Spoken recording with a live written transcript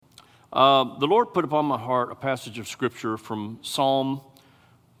The Lord put upon my heart a passage of Scripture from Psalm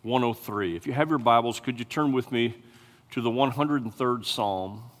 103. If you have your Bibles, could you turn with me to the 103rd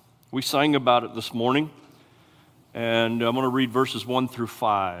Psalm? We sang about it this morning, and I'm going to read verses 1 through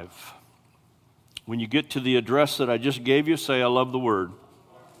 5. When you get to the address that I just gave you, say, I love the Word.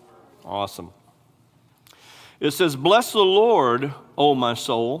 Awesome. It says, Bless the Lord, O my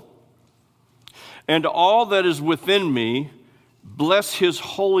soul, and all that is within me, bless His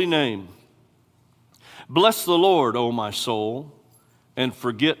holy name. Bless the Lord, O my soul, and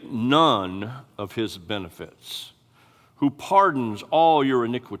forget none of His benefits, who pardons all your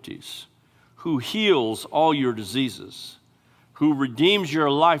iniquities, who heals all your diseases, who redeems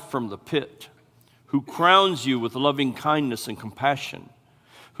your life from the pit, who crowns you with loving kindness and compassion,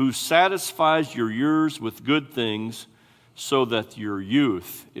 who satisfies your years with good things so that your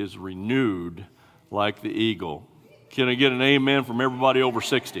youth is renewed like the eagle. Can I get an amen from everybody over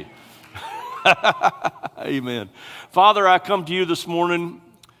 60? Amen. Father, I come to you this morning,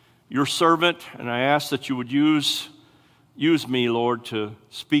 your servant, and I ask that you would use me, Lord, to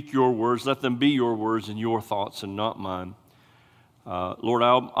speak your words. Let them be your words and your thoughts and not mine. Lord,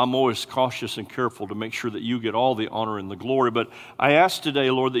 I'm always cautious and careful to make sure that you get all the honor and the glory. But I ask today,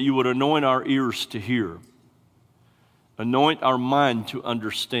 Lord, that you would anoint our ears to hear, anoint our mind to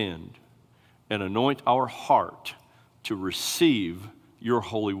understand, and anoint our heart to receive your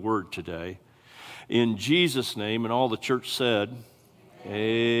holy word today. In Jesus' name, and all the church said,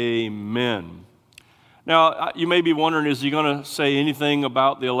 Amen. Now, you may be wondering, is he going to say anything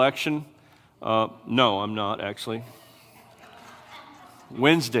about the election? No, I'm not, actually.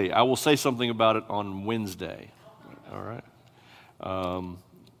 Wednesday. I will say something about it on Wednesday. All right.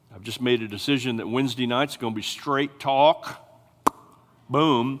 I've just made a decision that Wednesday night's going to be straight talk.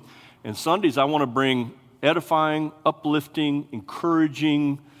 Boom. And Sundays, I want to bring edifying, uplifting,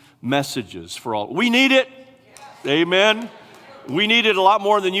 encouraging messages for all. We need it. Amen. We need it a lot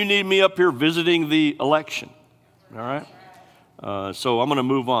more than you need me up here visiting the election. All right. So I'm going to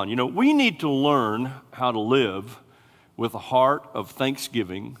move on. You know, we need to learn how to live with a heart of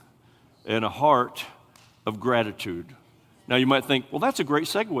thanksgiving and a heart of gratitude. Now you might think, well, that's a great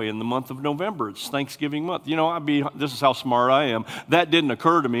segue in the month of November. It's Thanksgiving month. You know, this is how smart I am. That didn't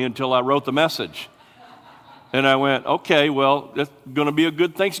occur to me until I wrote the message. And I went, okay, well, it's going to be a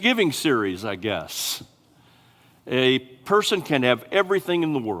good Thanksgiving series, I guess. A person can have everything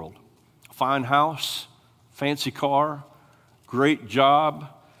in the world. Fine house, fancy car, great job,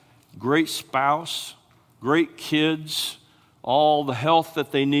 great spouse, great kids, all the health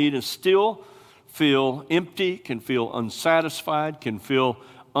that they need, and still feel empty, can feel unsatisfied, can feel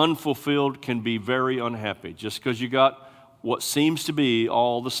unfulfilled, can be very unhappy. Just because you got what seems to be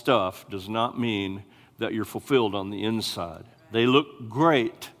all the stuff does not mean that you're fulfilled on the inside. They look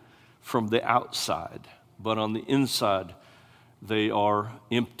great from the outside, but on the inside, they are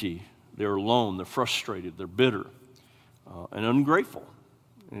empty, they're alone, they're frustrated, they're bitter, and ungrateful.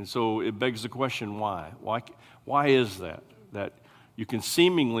 And so it begs the question, why? Why is that? That you can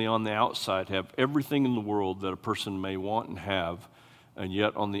seemingly on the outside have everything in the world that a person may want and have, and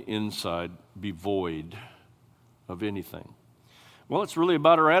yet on the inside be void of anything. Well, it's really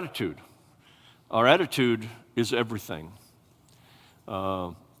about our attitude. Our attitude is everything.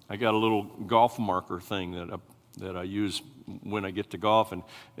 I got a little golf marker thing that I use when I get to golf, and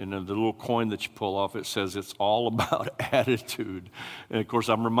the little coin that you pull off, it says it's all about attitude. And of course,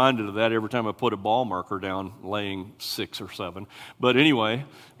 I'm reminded of that every time I put a ball marker down laying 6 or 7. But anyway,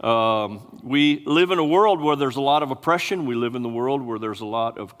 we live in a world where there's a lot of oppression. We live in the world where there's a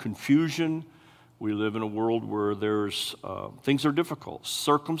lot of confusion. We live in a world where there's things are difficult.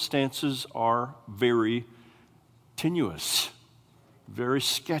 Circumstances are very tenuous, very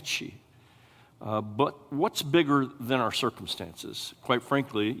sketchy. But what's bigger than our circumstances? Quite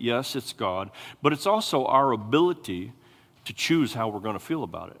frankly, yes, it's God, but it's also our ability to choose how we're going to feel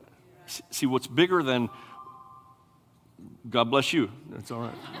about it. See, what's bigger than, God bless you, that's all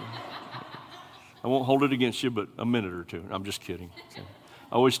right. I won't hold it against you, but a minute or two. I'm just kidding.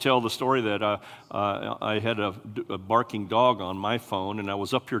 I always tell the story that I had a barking dog on my phone, and I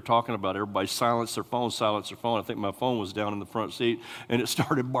was up here talking about everybody silence their phone. I think my phone was down in the front seat, and it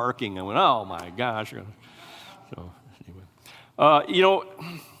started barking. I went, oh, my gosh. So anyway, you know,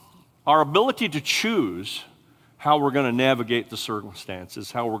 our ability to choose how we're going to navigate the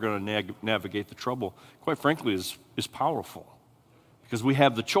circumstances, how we're going to navigate the trouble, quite frankly, is powerful. Because we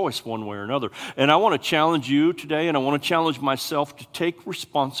have the choice one way or another. And I want to challenge you today, and I want to challenge myself to take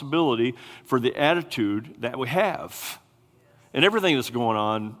responsibility for the attitude that we have. And everything that's going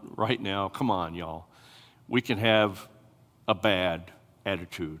on right now, come on, y'all. We can have a bad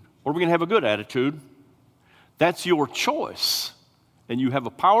attitude or are we going to have a good attitude? That's your choice. And you have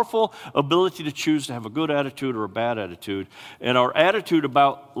a powerful ability to choose to have a good attitude or a bad attitude. And our attitude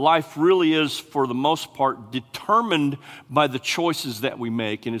about life really is, for the most part, determined by the choices that we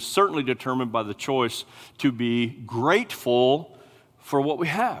make. And it's certainly determined by the choice to be grateful for what we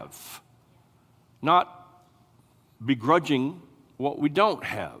have, not begrudging what we don't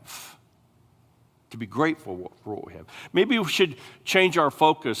have. To be grateful for what we have. Maybe we should change our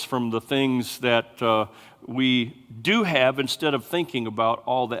focus from the things that we do have instead of thinking about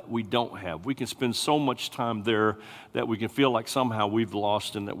all that we don't have. We can spend so much time there that we can feel like somehow we've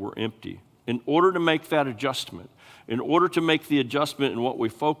lost and that we're empty. In order to make that adjustment, in order to make the adjustment in what we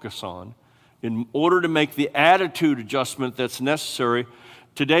focus on, in order to make the attitude adjustment that's necessary,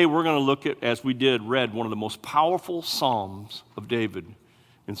 today we're going to look at, as we read one of the most powerful Psalms of David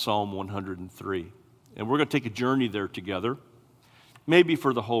in Psalm 103. And we're going to take a journey there together, maybe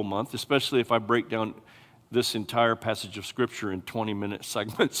for the whole month, especially if I break down this entire passage of Scripture in 20-minute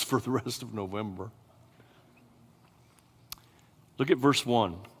segments for the rest of November. Look at verse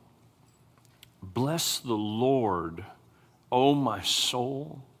 1. Bless the Lord, O my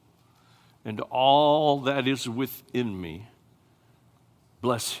soul, and all that is within me.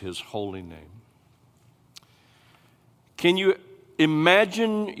 Bless his holy name. Can you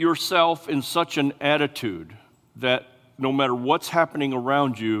imagine yourself in such an attitude that no matter what's happening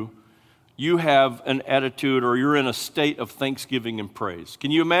around you, you have an attitude or you're in a state of thanksgiving and praise?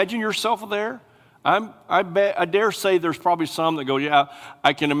 Can you imagine yourself there? I dare say there's probably some that go, yeah,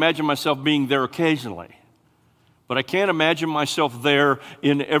 I can imagine myself being there occasionally. But I can't imagine myself there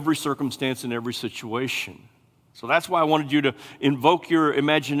in every circumstance, in every situation. So that's why I wanted you to invoke your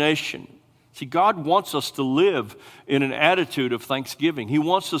imagination. See, God wants us to live in an attitude of thanksgiving. He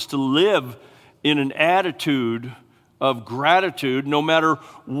wants us to live in an attitude of gratitude no matter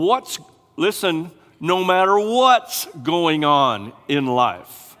what's going on in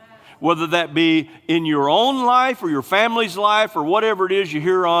life. Whether that be in your own life or your family's life or whatever it is you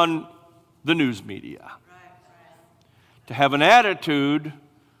hear on the news media. To have an attitude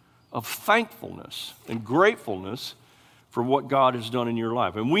of thankfulness and gratefulness for what God has done in your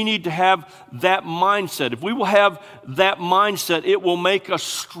life. And we need to have that mindset. If we will have that mindset, it will make us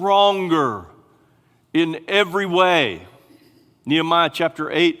stronger in every way. Nehemiah chapter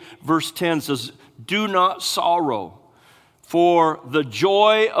 8, verse 10 says, "Do not sorrow, for the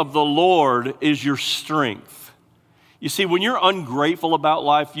joy of the Lord is your strength." You see, when you're ungrateful about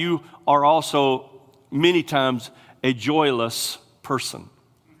life, you are also many times a joyless person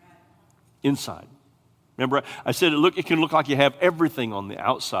inside. Remember, I said it can look like you have everything on the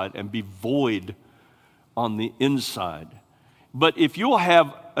outside and be void on the inside. But if you will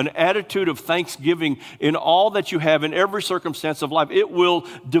have an attitude of thanksgiving in all that you have, in every circumstance of life, it will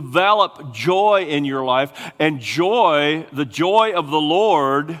develop joy in your life. And joy, the joy of the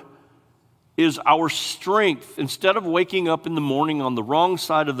Lord, is our strength. Instead of waking up in the morning on the wrong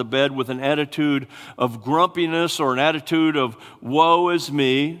side of the bed with an attitude of grumpiness or an attitude of woe is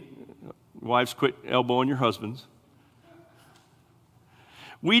me, wives, quit elbowing your husbands.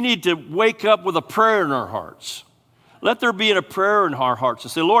 We need to wake up with a prayer in our hearts. Let there be a prayer in our hearts to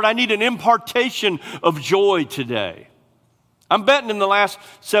say, Lord, I need an impartation of joy today. I'm betting in the last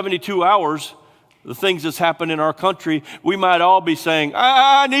 72 hours, the things that's happened in our country, we might all be saying,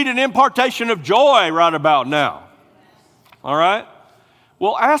 I need an impartation of joy right about now. All right?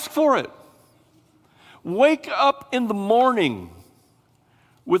 Well, ask for it. Wake up in the morning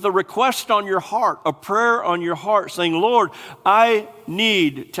with a request on your heart, a prayer on your heart, saying, Lord, I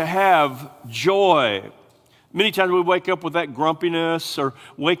need to have joy. Many times we wake up with that grumpiness or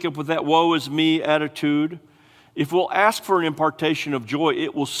wake up with that woe is me attitude. If we'll ask for an impartation of joy,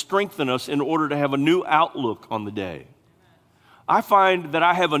 it will strengthen us in order to have a new outlook on the day. I find that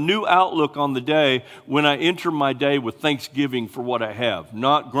I have a new outlook on the day when I enter my day with thanksgiving for what I have,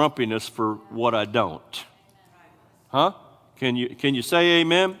 not grumpiness for what I don't. Huh? Can you say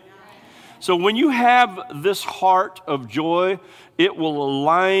amen? So when you have this heart of joy, it will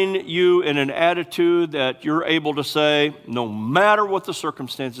align you in an attitude that you're able to say, no matter what the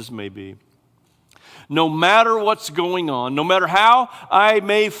circumstances may be, no matter what's going on, no matter how I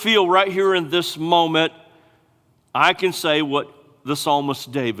may feel right here in this moment, I can say what the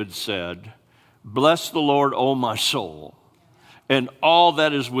psalmist David said, bless the Lord, O my soul, and all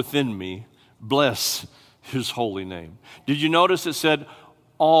that is within me, bless his holy name. Did you notice it said,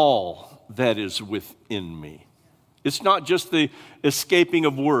 all that is within me? It's not just the escaping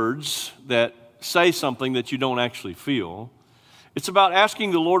of words that say something that you don't actually feel. It's about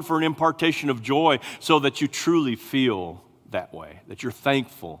asking the Lord for an impartation of joy so that you truly feel that way, that you're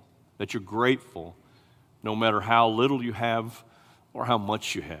thankful that you're grateful no matter how little you have or how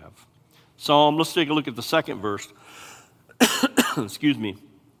much you have. Let's take a look at the second verse. Excuse me.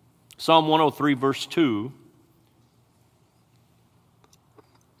 Psalm 103, verse 2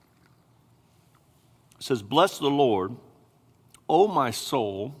 says, "Bless the Lord, O my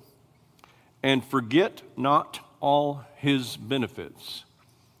soul, and forget not all his benefits."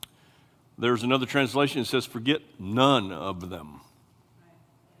 There's another translation that says, "Forget none of them."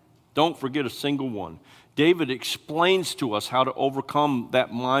 Don't forget a single one. David explains to us how to overcome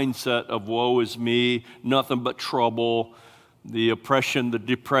that mindset of woe is me, nothing but trouble, the oppression, the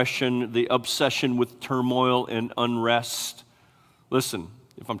depression, the obsession with turmoil and unrest. Listen,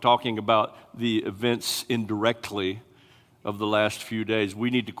 if I'm talking about the events indirectly of the last few days, we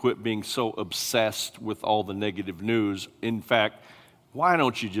need to quit being so obsessed with all the negative news. In fact, why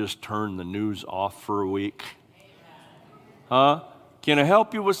don't you just turn the news off for a week? Huh? Can I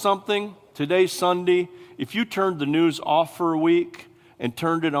help you with something? Today's Sunday. If you turned the news off for a week and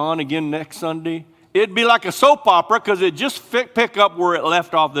turned it on again next Sunday, it'd be like a soap opera because it just pick up where it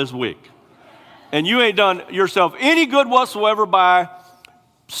left off this week. And you ain't done yourself any good whatsoever by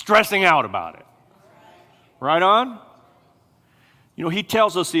stressing out about it. Right on? You know, he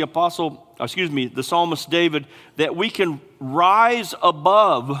tells us, the psalmist David, that we can rise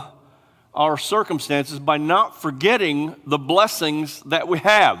above our circumstances by not forgetting the blessings that we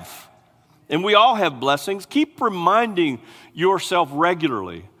have. And we all have blessings. Keep reminding yourself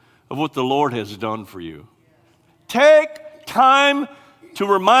regularly of what the Lord has done for you. Take time to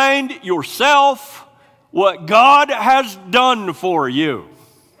remind yourself what God has done for you.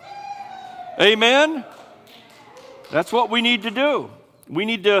 Amen? That's what we need to do. We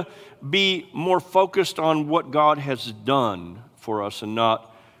need to be more focused on what God has done for us and not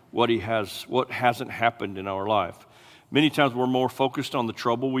what hasn't happened in our life. Many times we're more focused on the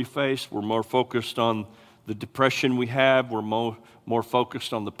trouble we face. We're more focused on the depression we have. We're more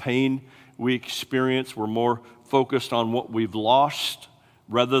focused on the pain we experience. We're more focused on what we've lost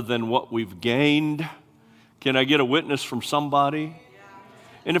rather than what we've gained. Can I get a witness from somebody?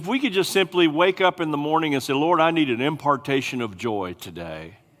 And if we could just simply wake up in the morning and say, "Lord, I need an impartation of joy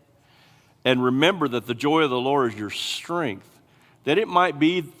today." And remember that the joy of the Lord is your strength. That it might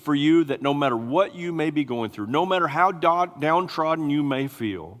be for you that no matter what you may be going through, no matter how downtrodden you may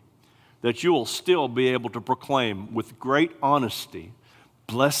feel, that you will still be able to proclaim with great honesty,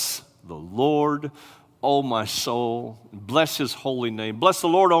 "Bless the Lord, O my soul." Bless his holy name. Bless the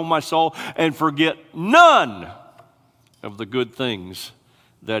Lord, O my soul, and forget none of the good things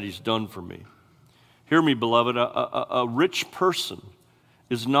that he's done for me. Hear me, beloved, a rich person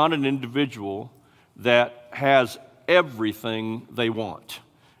is not an individual that has everything they want.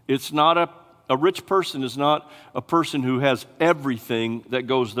 It's not a rich person is not a person who has everything that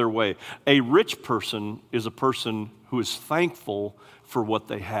goes their way. A rich person is a person who is thankful for what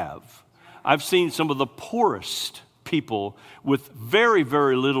they have. I've seen some of the poorest people with very,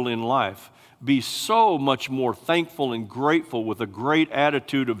 very little in life be so much more thankful and grateful with a great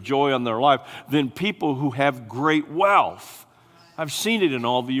attitude of joy on their life than people who have great wealth. I've seen it in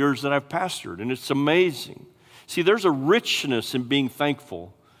all the years that I've pastored, and it's amazing. See, there's a richness in being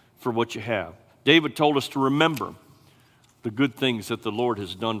thankful for what you have. David told us to remember the good things that the Lord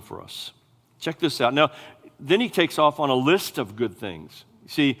has done for us. Check this out. Now, then he takes off on a list of good things.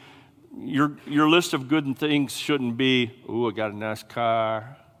 See, your list of good things shouldn't be, "Ooh, I got a nice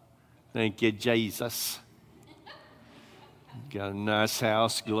car. Thank you, Jesus. Got a nice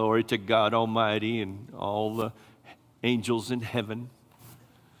house. Glory to God Almighty and all the angels in heaven."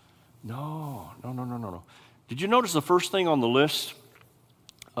 No. Did you notice the first thing on the list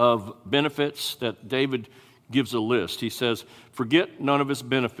of benefits that David gives a list? He says, "Forget none of his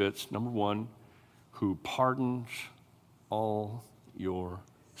benefits." Number one, "who pardons all your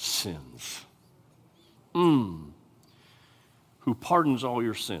sins." Who pardons all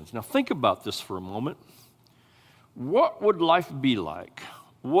your sins. Now think about this for a moment. What would life be like?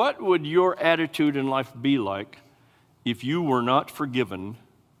 What would your attitude in life be like if you were not forgiven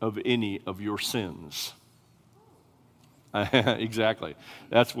of any of your sins? Exactly.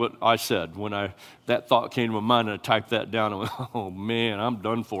 That's what I said when that thought came to my mind and I typed that down. I went, "Oh man, I'm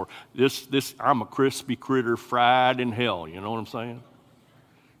done for. I'm a crispy critter fried in hell." You know what I'm saying?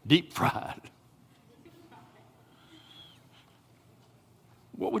 Deep fried.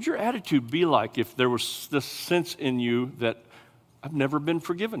 What would your attitude be like if there was this sense in you that I've never been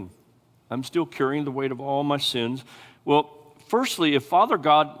forgiven? I'm still carrying the weight of all my sins. Well, firstly, if Father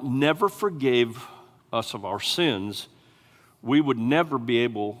God never forgave us of our sins, we would never be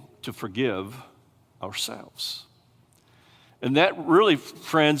able to forgive ourselves. And that really,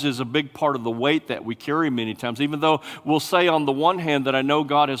 friends, is a big part of the weight that we carry many times. Even though we'll say on the one hand that I know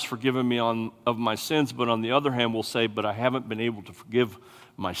God has forgiven me of my sins, but on the other hand we'll say, but I haven't been able to forgive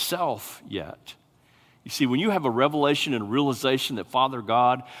myself yet. You see, when you have a revelation and realization that Father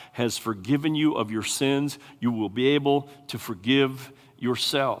God has forgiven you of your sins, you will be able to forgive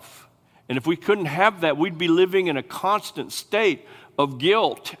yourself. And if we couldn't have that, we'd be living in a constant state of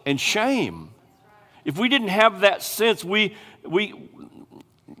guilt and shame. If we didn't have that sense,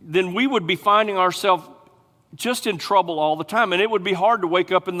 then we would be finding ourselves just in trouble all the time. And it would be hard to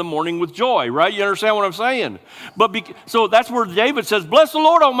wake up in the morning with joy, right? You understand what I'm saying? So that's where David says, bless the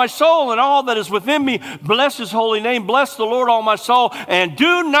Lord, O my soul, and all that is within me. Bless his holy name. Bless the Lord, O my soul, and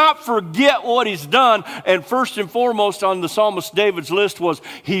do not forget what he's done. And first and foremost on the psalmist David's list was,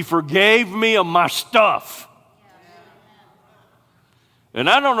 he forgave me of my stuff. And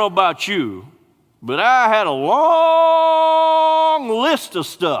I don't know about you, but I had a long list of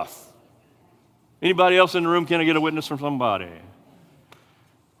stuff. Anybody else in the room? Can I get a witness from somebody?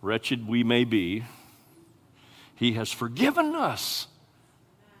 Wretched we may be, he has forgiven us.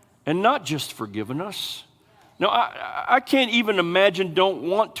 And not just forgiven us. Now, I can't even imagine, don't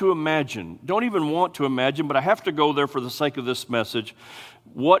even want to imagine, but I have to go there for the sake of this message,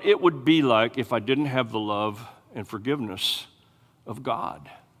 what it would be like if I didn't have the love and forgiveness of God.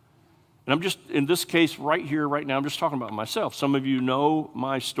 And I'm just, in this case, right here, right now, I'm just talking about myself. Some of you know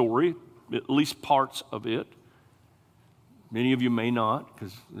my story, at least parts of it. Many of you may not,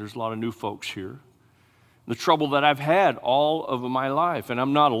 because there's a lot of new folks here. The trouble that I've had all of my life, and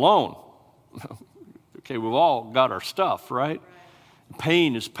I'm not alone. Okay, we've all got our stuff, right?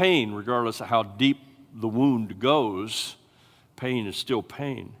 Pain is pain, regardless of how deep the wound goes. Pain is still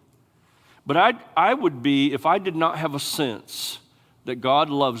pain. But I would be, if I did not have a sense that God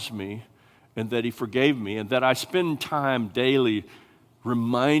loves me and that he forgave me and that I spend time daily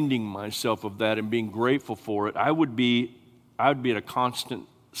reminding myself of that and being grateful for it, I would be in a constant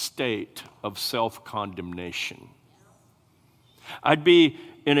state of self-condemnation. I'd be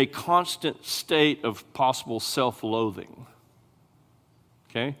in a constant state of possible self-loathing.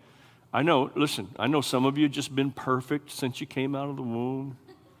 Okay? I know some of you have just been perfect since you came out of the womb.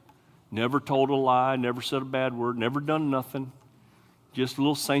 Never told a lie, never said a bad word, never done nothing. Just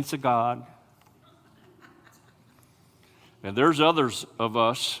little saints of God. And there's others of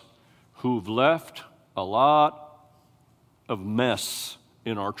us who've left a lot of mess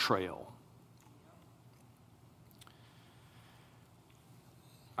in our trail.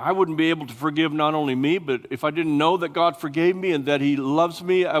 I wouldn't be able to forgive not only me, but if I didn't know that God forgave me and that he loves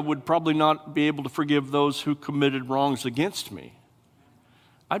me, I would probably not be able to forgive those who committed wrongs against me.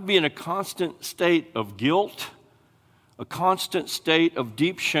 I'd be in a constant state of guilt, a constant state of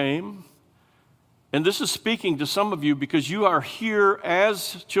deep shame. And this is speaking to some of you because you are here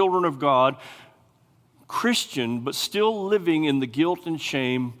as children of God, Christian, but still living in the guilt and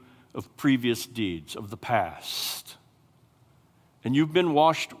shame of previous deeds, of the past. And you've been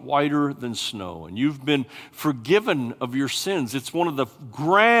washed whiter than snow, and you've been forgiven of your sins. It's one of the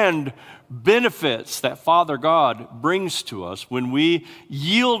grand benefits that Father God brings to us when we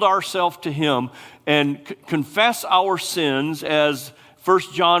yield ourselves to him and confess our sins, as 1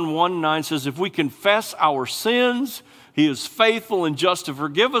 John 1:9 says, if we confess our sins, he is faithful and just to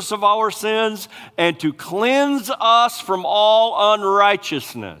forgive us of our sins and to cleanse us from all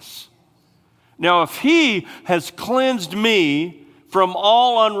unrighteousness. Now, if he has cleansed me from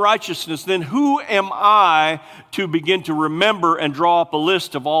all unrighteousness, then who am I to begin to remember and draw up a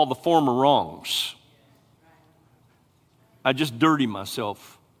list of all the former wrongs? I just dirty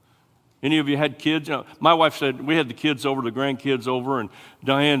myself. Any of you had kids? You know, my wife said, we had the kids over, the grandkids over, and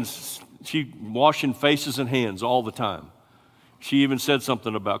she washing faces and hands all the time. She even said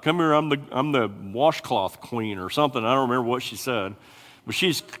something about, come here, I'm the washcloth queen or something. I don't remember what she said. But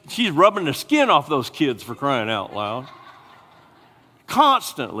she's rubbing the skin off those kids, for crying out loud.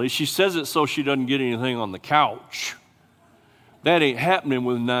 Constantly. She says it so she doesn't get anything on the couch. That ain't happening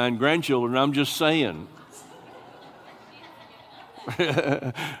with 9 grandchildren, I'm just saying.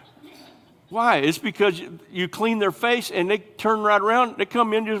 Why? It's because you clean their face and they turn right around, they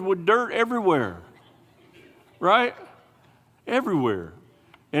come in just with dirt everywhere. Right? Everywhere.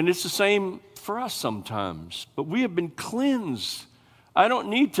 And it's the same for us sometimes. But we have been cleansed. I don't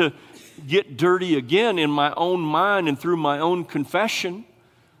need to get dirty again in my own mind and through my own confession.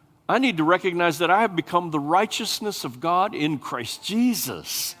 I need to recognize that I have become the righteousness of God in Christ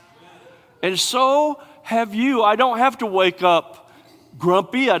Jesus. And so have you. I don't have to wake up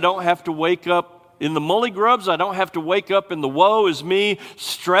grumpy. I don't have to wake up in the mully grubs. I don't have to wake up in the woe is me,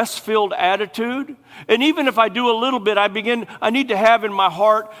 stress-filled attitude. And even if I do a little bit, I need to have in my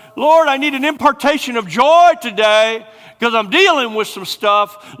heart, Lord, I need an impartation of joy today because I'm dealing with some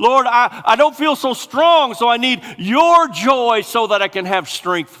stuff. Lord, I don't feel so strong, so I need your joy so that I can have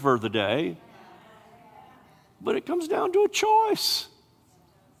strength for the day. But it comes down to a choice.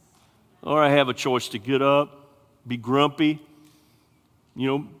 Or I have a choice to get up, be grumpy,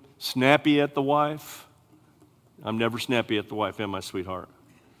 snappy at the wife. I'm never snappy at the wife, am I, sweetheart?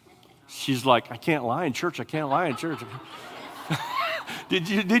 She's like, I can't lie in church. I can't lie in church. Did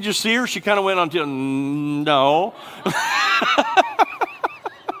you see her? She kind of went on to, no.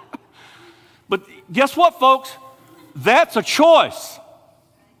 But guess what, folks? That's a choice.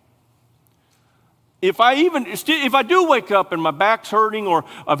 If I do wake up and my back's hurting or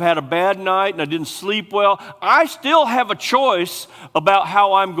I've had a bad night and I didn't sleep well, I still have a choice about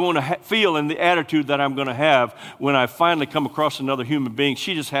how I'm going to feel and the attitude that I'm going to have when I finally come across another human being.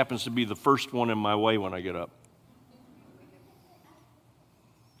 She just happens to be the first one in my way when I get up.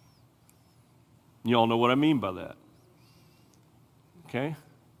 You all know what I mean by that. Okay?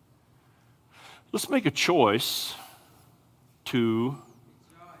 Let's make a choice to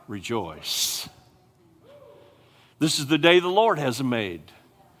rejoice. This is the day the Lord has made.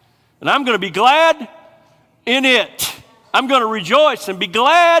 And I'm going to be glad in it. I'm going to rejoice and be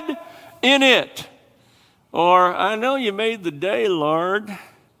glad in it. Or, I know you made the day, Lord,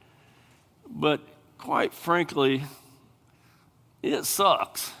 but quite frankly, it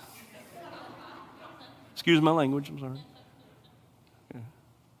sucks. Excuse my language, I'm sorry. Yeah.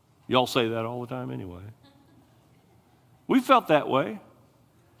 Y'all say that all the time anyway. We felt that way.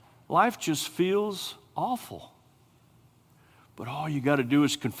 Life just feels awful. But all you got to do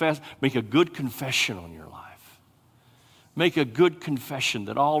is confess, make a good confession on your life. Make a good confession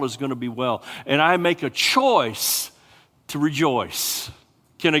that all is going to be well. And I make a choice to rejoice.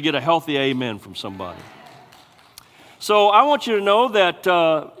 Can I get a healthy amen from somebody? So I want you to know that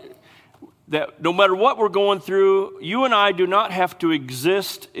no matter what we're going through, you and I do not have to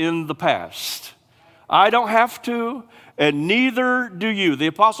exist in the past. I don't have to, and neither do you. The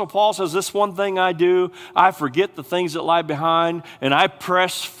Apostle Paul says, this one thing I do, I forget the things that lie behind, and I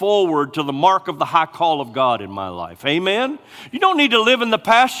press forward to the mark of the high call of God in my life. Amen? You don't need to live in the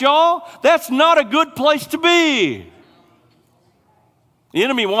past, y'all. That's not a good place to be. The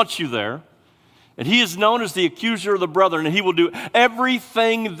enemy wants you there, and he is known as the accuser of the brethren, and he will do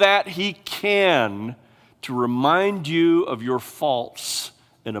everything that he can to remind you of your faults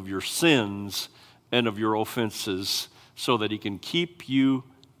and of your sins and of your offenses so that he can keep you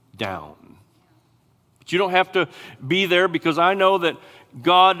down. But you don't have to be there because I know that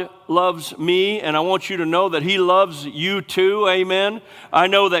God loves me, and I want you to know that he loves you too, amen? I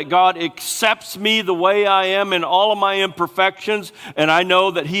know that God accepts me the way I am in all of my imperfections, and I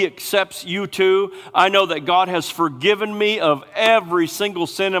know that he accepts you too. I know that God has forgiven me of every single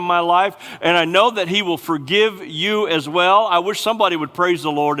sin in my life, and I know that he will forgive you as well. I wish somebody would praise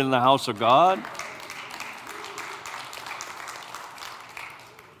the Lord in the house of God.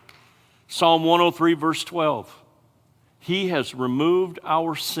 Psalm 103, verse 12. He has removed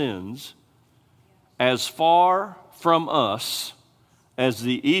our sins as far from us as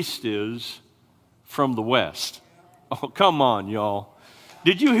the east is from the west. Oh, come on, y'all.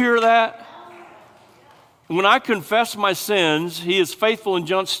 Did you hear that? When I confess my sins, he is faithful and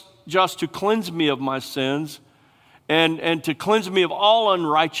just to cleanse me of my sins and to cleanse me of all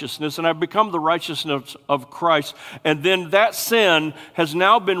unrighteousness, and I've become the righteousness of Christ. And then that sin has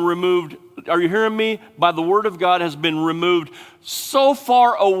now been removed, are you hearing me? By the word of God has been removed so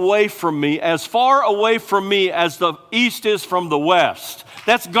far away from me as the east is from the west.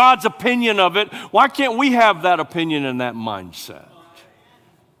 That's God's opinion of it. Why can't we have that opinion and that mindset?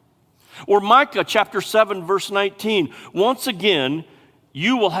 Or Micah chapter 7, verse 19. Once again,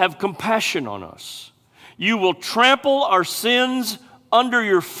 you will have compassion on us. You will trample our sins under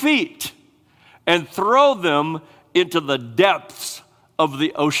your feet and throw them into the depths of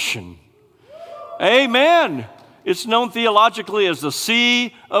the ocean. Amen. It's known theologically as the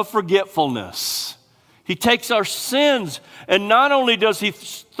sea of forgetfulness. He takes our sins, and not only does he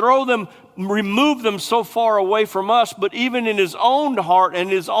remove them so far away from us, but even in his own heart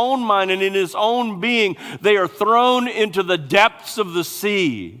and his own mind and in his own being, they are thrown into the depths of the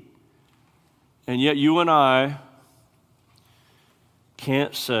sea. And yet you and I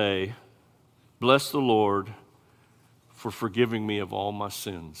can't say, bless the Lord for forgiving me of all my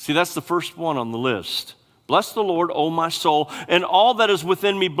sins. See, that's the first one on the list. Bless the Lord, O my soul, and all that is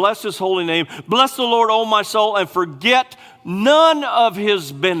within me, bless his holy name. Bless the Lord, O my soul, and forget none of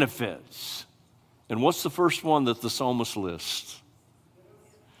his benefits. And what's the first one that the psalmist lists?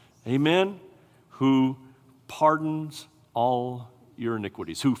 Amen? Who pardons all your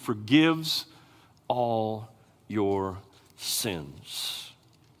iniquities, who forgives all your sins.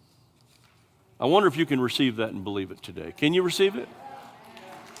 I wonder if you can receive that and believe it today. Can you receive it?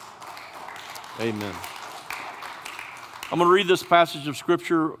 Amen. I'm going to read this passage of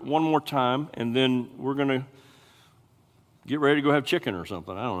Scripture one more time, and then we're going to get ready to go have chicken or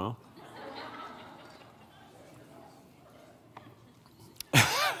something. I don't know.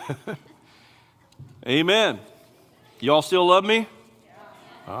 Amen. Y'all still love me?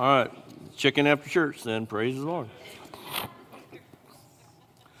 All right. Chicken after church then. Praise the Lord.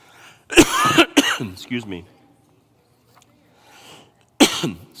 Excuse me.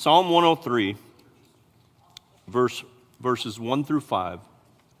 Psalm 103, verses 1 through 5.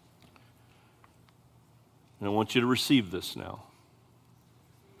 And I want you to receive this now.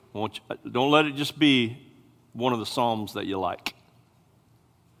 Don't let it just be one of the Psalms that you like.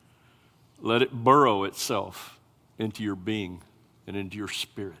 Let it burrow itself into your being and into your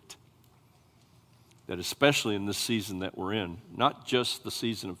spirit. That especially in this season that we're in, not just the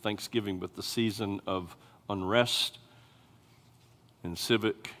season of Thanksgiving, but the season of unrest and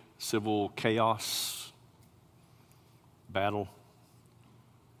civil chaos, battle,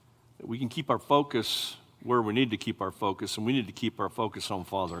 that we can keep our focus where we need to keep our focus, and we need to keep our focus on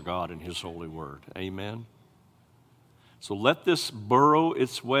Father God and His holy word. Amen? So let this burrow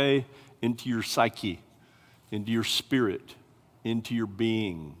its way into your psyche, into your spirit, into your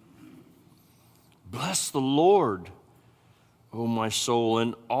being. Bless the Lord, O my soul,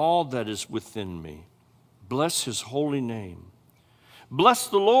 and all that is within me. Bless His holy name. Bless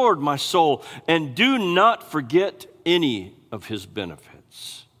the Lord, my soul, and do not forget any of His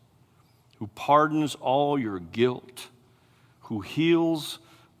benefits, who pardons all your guilt, who heals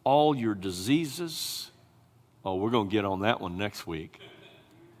all your diseases. Oh, we're going to get on that one next week.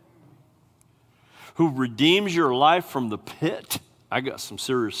 Who redeems your life from the pit. I got some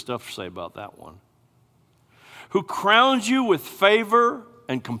serious stuff to say about that one. Who crowns you with favor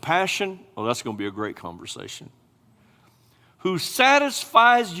and compassion. Oh, that's going to be a great conversation. Who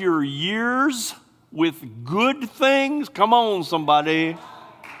satisfies your years with good things. Come on, somebody.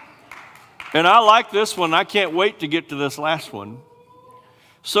 And I like this one. I can't wait to get to this last one.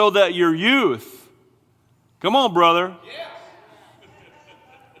 So that your youth. Come on, brother.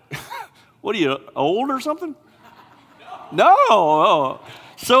 What are you, old or something? No. Oh.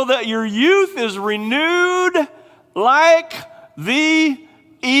 So that your youth is renewed like the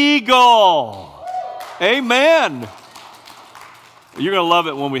eagle. Amen. You're going to love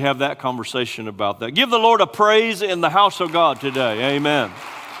it when we have that conversation about that. Give the Lord a praise in the house of God today. Amen.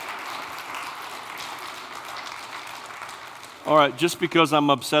 All right, just because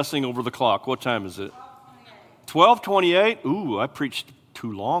I'm obsessing over the clock, what time is it? 12:28? Ooh, I preached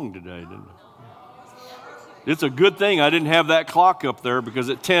too long today, didn't I? It's a good thing I didn't have that clock up there, because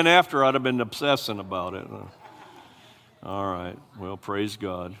at 10 after I'd have been obsessing about it. All right, well, praise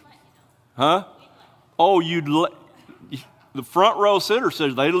God. Huh? Oh, the front row sitter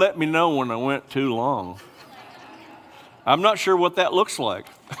says they let me know when I went too long. I'm not sure what that looks like.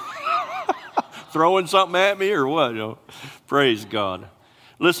 Throwing something at me or what? You know? Praise God.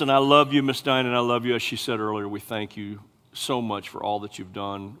 Listen, I love you, Miss Diane, and I love you. As she said earlier, we thank you so much for all that you've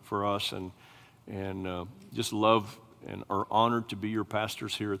done for us, and just love and are honored to be your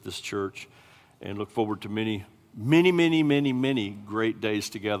pastors here at this church, and look forward to many, many, many, many, many great days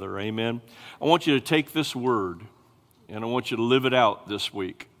together. Amen. I want you to take this word, and I want you to live it out this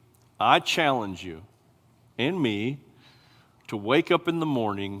week. I challenge you and me to wake up in the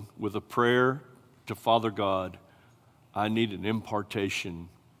morning with a prayer to Father God. I need an impartation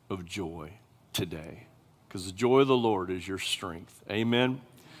of joy today, because the joy of the Lord is your strength. Amen.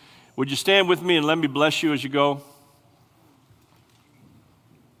 Would you stand with me and let me bless you as you go?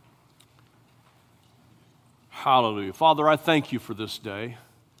 Hallelujah. Father, I thank you for this day.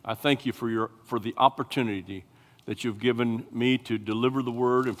 I thank you for the opportunity that you've given me to deliver the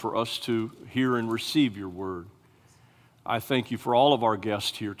word and for us to hear and receive your word. I thank you for all of our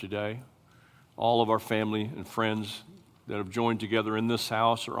guests here today, all of our family and friends that have joined together in this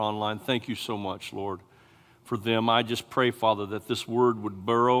house or online. Thank you so much, Lord, for them. I just pray, Father, that this word would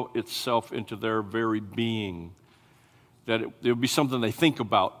burrow itself into their very being, that it would be something they think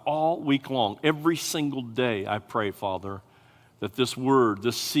about all week long, every single day. I pray, Father, that this word,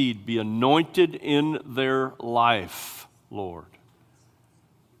 this seed, be anointed in their life, Lord.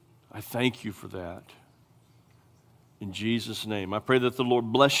 I thank you for that. In Jesus' name, I pray that the Lord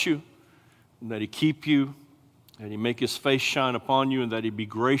bless you, and that He keep you, that He make His face shine upon you, and that He be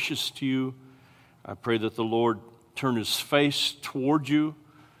gracious to you. I pray that the Lord turn his face toward you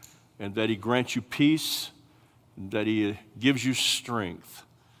and that he grants you peace and that he gives you strength.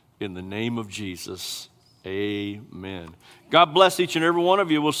 In the name of Jesus, amen. God bless each and every one of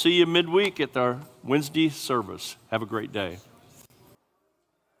you. We'll see you midweek at our Wednesday service. Have a great day.